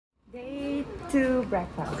to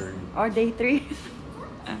breakfast or day 3.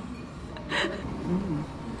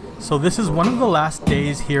 So this is one of the last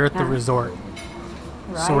days here at the resort.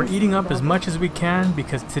 So we're eating up as much as we can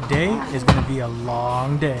because today is going to be a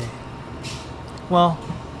long day. Well,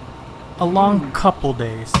 a long couple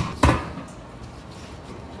days.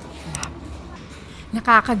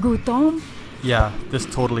 Nakakagutom. Yeah, this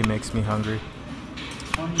totally makes me hungry.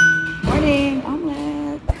 Morning,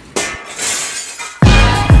 omelet.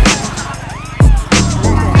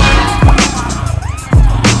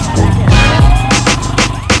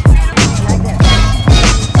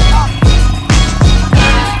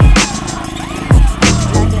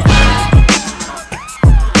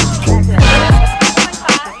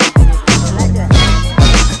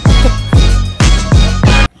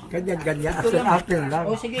 Ganyan, after lang.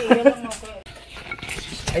 O sige, iyan lang ako.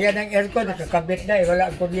 Ayan ang aircon, nakakabit na eh. Wala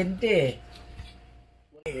ang kuryente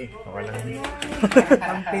eh.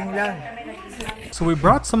 Camping lang. So we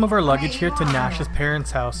brought some of our luggage here to Nash's parents'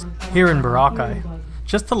 house here in Boracay,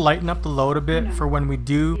 just to lighten up the load a bit for when we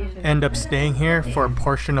do end up staying here for a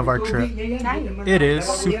portion of our trip. It is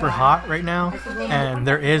super hot right now and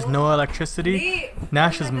there is no electricity.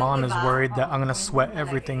 Nash's mom is worried that I'm gonna sweat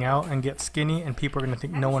everything out and get skinny and people are gonna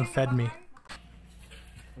think no one fed me.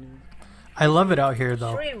 I love it out here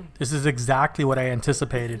though. This is exactly what I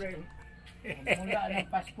anticipated.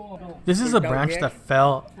 This is a branch that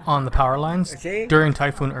fell on the power lines during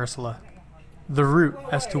Typhoon Ursula. The root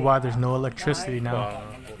as to why there's no electricity now.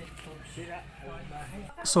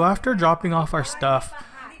 So after dropping off our stuff,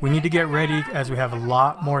 we need to get ready as we have a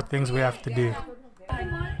lot more things we have to do.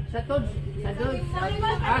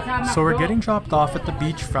 So we're getting dropped off at the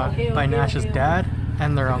beachfront by Nash's dad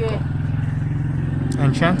and their uncle.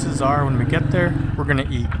 And chances are when we get there, we're gonna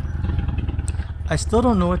eat. I still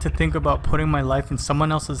don't know what to think about putting my life in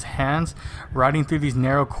someone else's hands, riding through these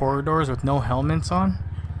narrow corridors with no helmets on.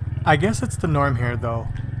 I guess it's the norm here though,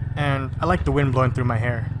 and I like the wind blowing through my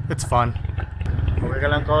hair. It's fun. Okay ka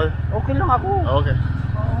lang, Col? Okay lang ako. Okay.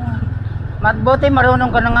 Matbuti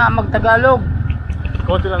marunong ka na nga mag-Tagalog.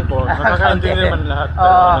 Konti lang po. Nakakaintindi naman lahat.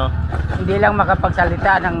 Hindi lang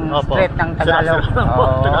makapagsalita ng straight ng Tagalog.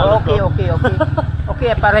 Okay.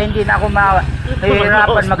 Okay, para hindi na ako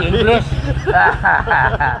mahirapan mag-English.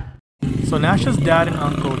 So Nash's dad and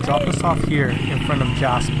uncle dropped us off here in front of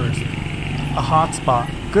Jasper's. A hot spot.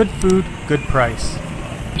 Good food, good price.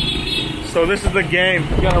 So this is the game.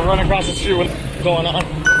 You gotta run across the street. What's going on?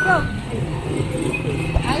 Go.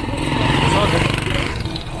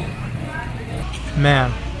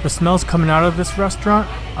 Man, the smells coming out of this restaurant,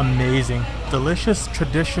 amazing. Delicious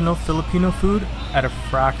traditional Filipino food at a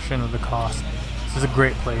fraction of the cost. This is a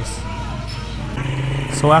great place.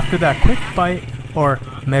 So after that quick bite, or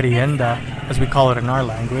merienda as we call it in our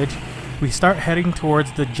language, we start heading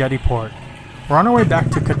towards the jetty port. We're on our way back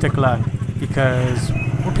to Caticlan because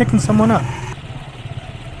we're picking someone up.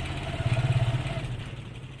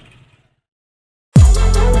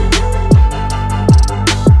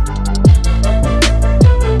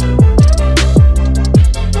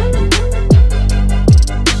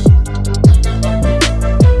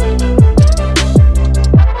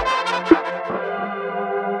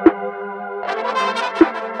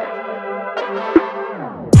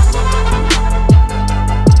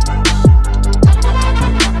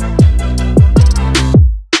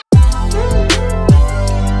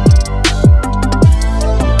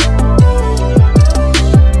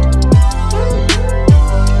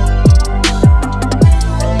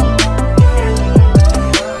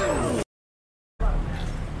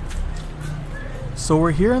 So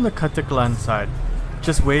we're here on the Caticlan side,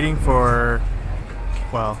 just waiting for,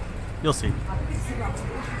 well, you'll see.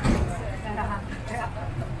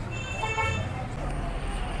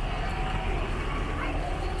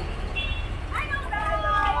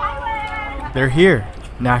 They're here,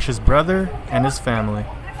 Nash's brother and his family.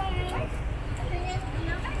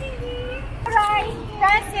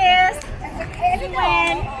 Francis!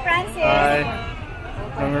 Everyone! Francis! Hi,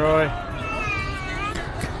 I'm Roy.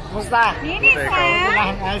 It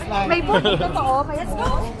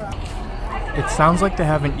sounds like they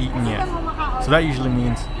haven't eaten yet, so that usually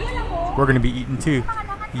means we're gonna be eating too.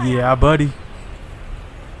 Yeah, buddy.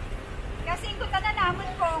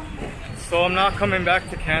 So I'm not coming back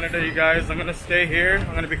to Canada, you guys. I'm gonna stay here.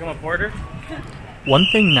 I'm gonna become a porter. One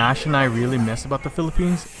thing Nash and I really miss about the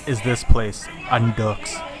Philippines is this place,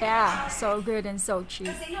 Andux. Yeah, so good and so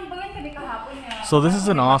cheap. So this is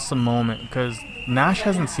an awesome moment because Nash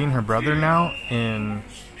hasn't seen her brother now in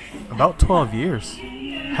about 12 years.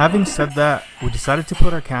 Having said that, we decided to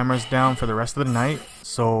put our cameras down for the rest of the night,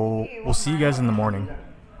 so we'll see you guys in the morning.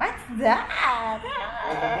 What's that?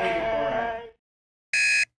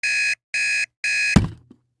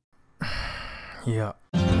 Yeah.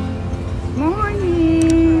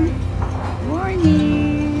 Morning!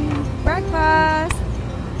 Morning! Breakfast!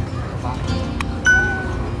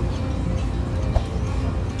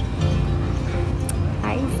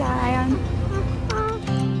 Hi, Zion.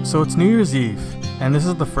 So it's New Year's Eve, and this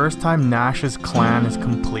is the first time Nash's clan is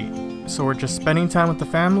complete. So we're just spending time with the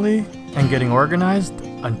family and getting organized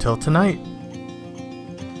until tonight.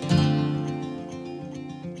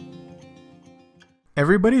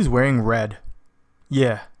 Everybody's wearing red.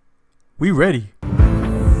 Yeah, we ready. Look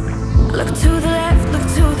to the left, look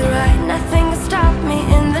to the right. Nothing can stop me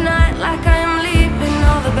in the night, like I am leaving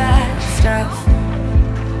all the bad stuff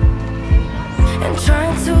and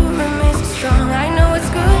trying to remain so strong. I know it's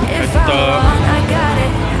good if I want. I got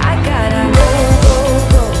it, I gotta go, go,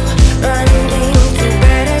 go, running to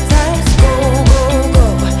better times. Go, go, go,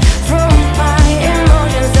 from my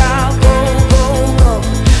emotions I'll go, go, go,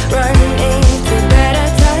 running to better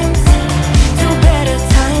times, to better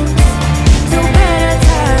times, to better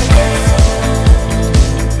times.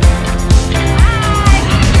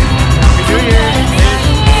 Happy New Year!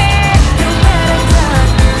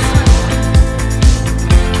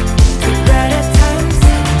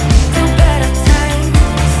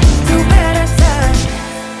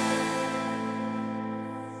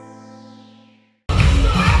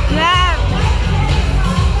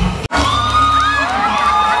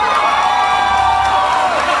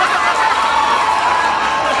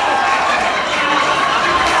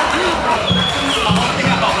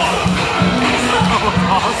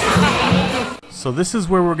 So this is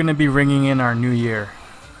where we're going to be ringing in our new year.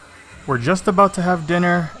 We're just about to have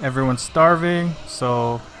dinner, everyone's starving,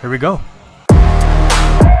 so here we go.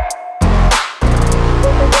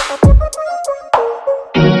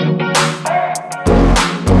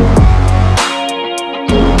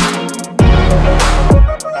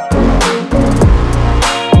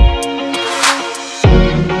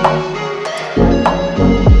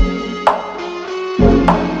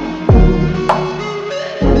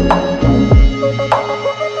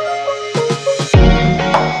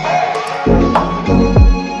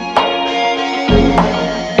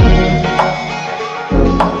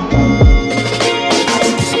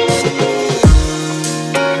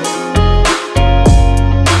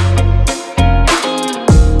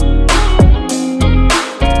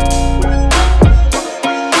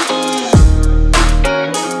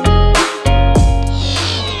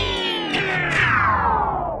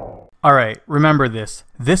 Alright, remember this.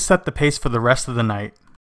 This set the pace for the rest of the night.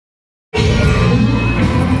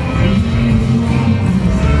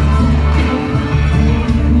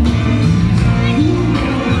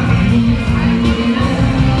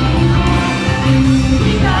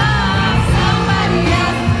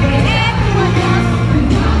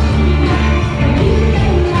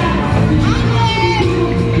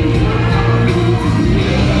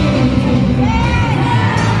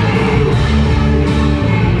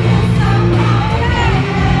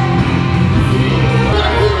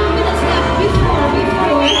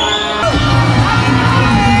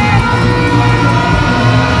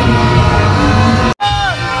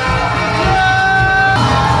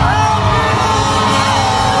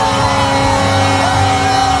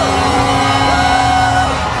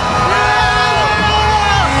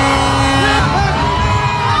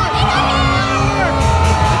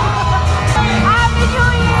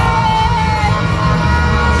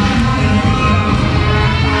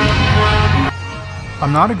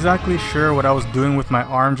 I'm not exactly sure what I was doing with my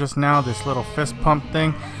arm just now, this little fist pump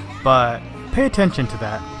thing, but pay attention to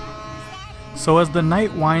that. So as the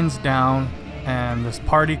night winds down and this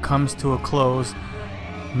party comes to a close,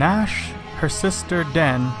 Nash, her sister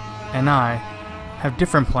Den, and I have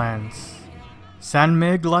different plans. San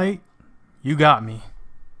Mig Light, you got me.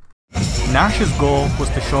 Nash's goal was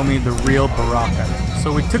to show me the real Boracay,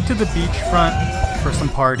 so we took to the beachfront for some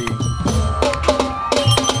partying.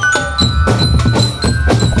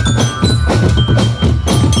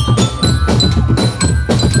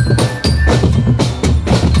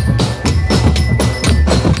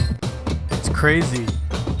 Crazy.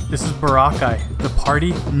 This is Boracay. The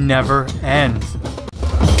party never ends.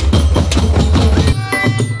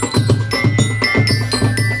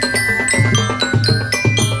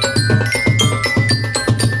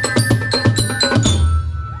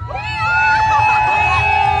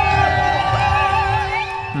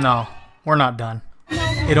 No, we're not done.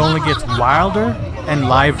 It only gets wilder and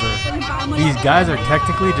liver. These guys are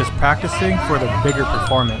technically just practicing for the bigger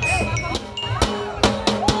performance.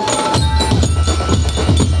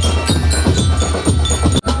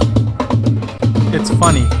 It's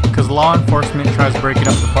funny, because law enforcement tries breaking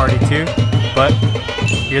up the party too, but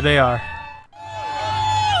here they are.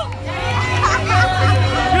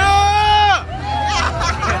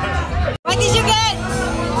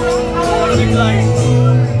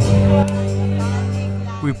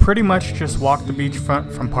 We pretty much just walked the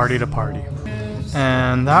beachfront from party to party.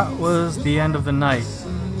 And that was the end of the night.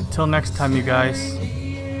 Till next time, you guys.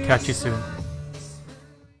 Catch you soon.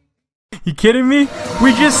 You kidding me?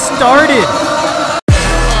 We just started!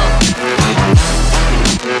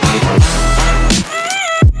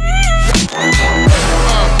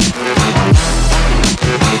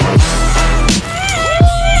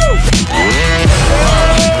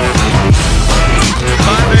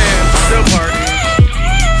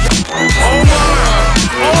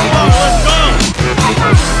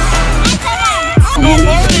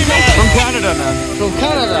 From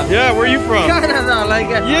Canada? Yeah, where are you from? Canada, like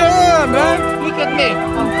Yeah, man! look at me.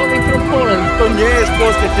 I'm coming from Poland. To nie jest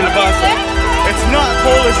polskie kielbasa. It's not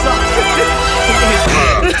Polish sauce.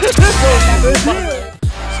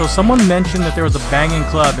 So someone mentioned that there was a banging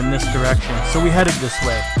club in this direction, so we headed this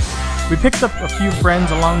way. We picked up a few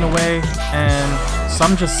friends along the way, and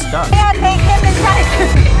some just stuck.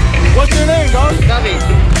 What's your name, dog? Gabi.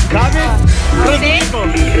 Gabi? Frederico.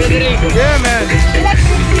 Frederico. Yeah, man.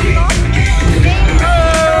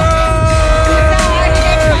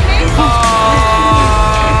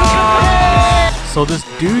 So this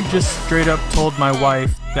dude just straight up told my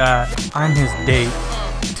wife that I'm his date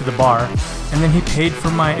to the bar, and then he paid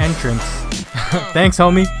for my entrance. Thanks,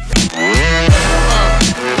 homie.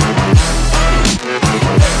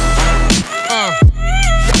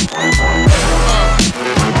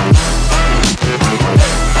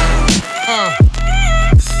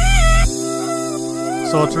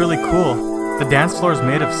 So it's really cool. The dance floor is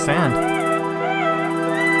made of sand.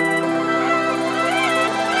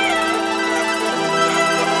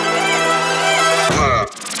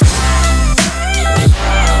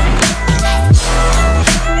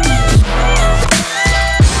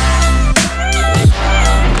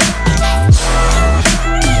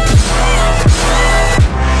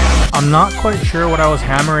 I'm not quite sure what I was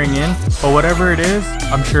hammering in, but whatever it is,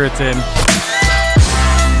 I'm sure it's in.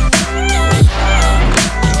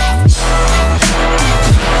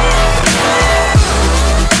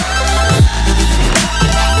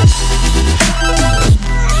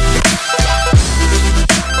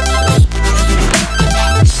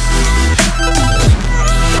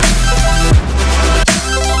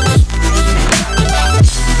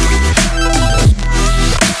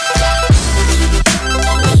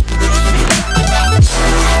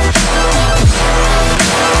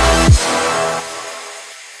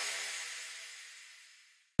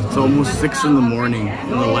 It's almost 6 in the morning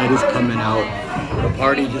and the light is coming out. The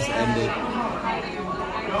party just ended.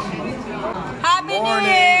 Happy New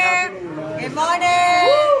Year! Good morning!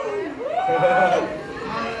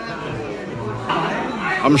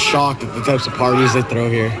 I'm shocked at the types of parties they throw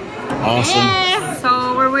here. Awesome.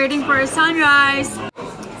 So we're waiting for a sunrise.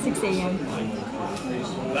 6 a.m.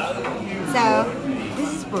 So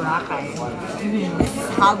this is Boracay. This is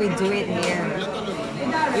how we do it here.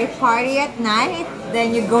 We party at night,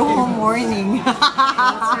 then you go home morning. That's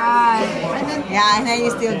right. Yeah, and then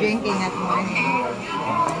you're still drinking at morning.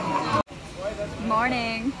 Good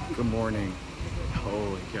morning. Good morning.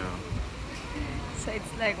 Holy cow. So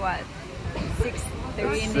it's like what?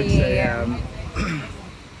 6:30 in 6 the a.m.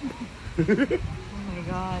 Oh my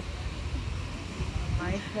god.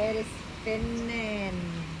 My head is spinning.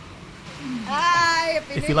 Hi,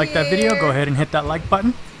 Happy If New you like that video, Year. go ahead and hit that like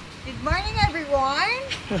button. Good morning, everyone.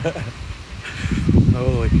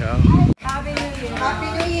 Holy cow. Happy New Year. Happy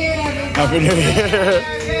New Year, everyone. Happy New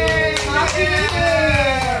Year. Happy New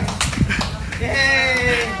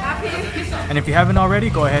Year. Happy New Year. And if you haven't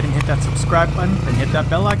already, go ahead and hit that subscribe button and hit that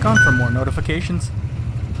bell icon for more notifications.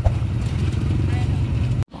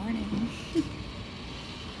 Morning.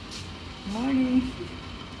 Morning.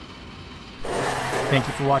 Thank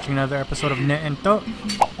you for watching another episode of Net and To,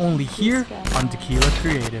 only here on Tequila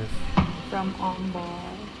Creative. From On Bar.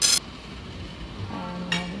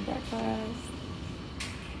 And having breakfast.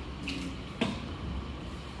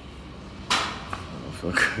 I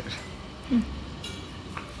feel good.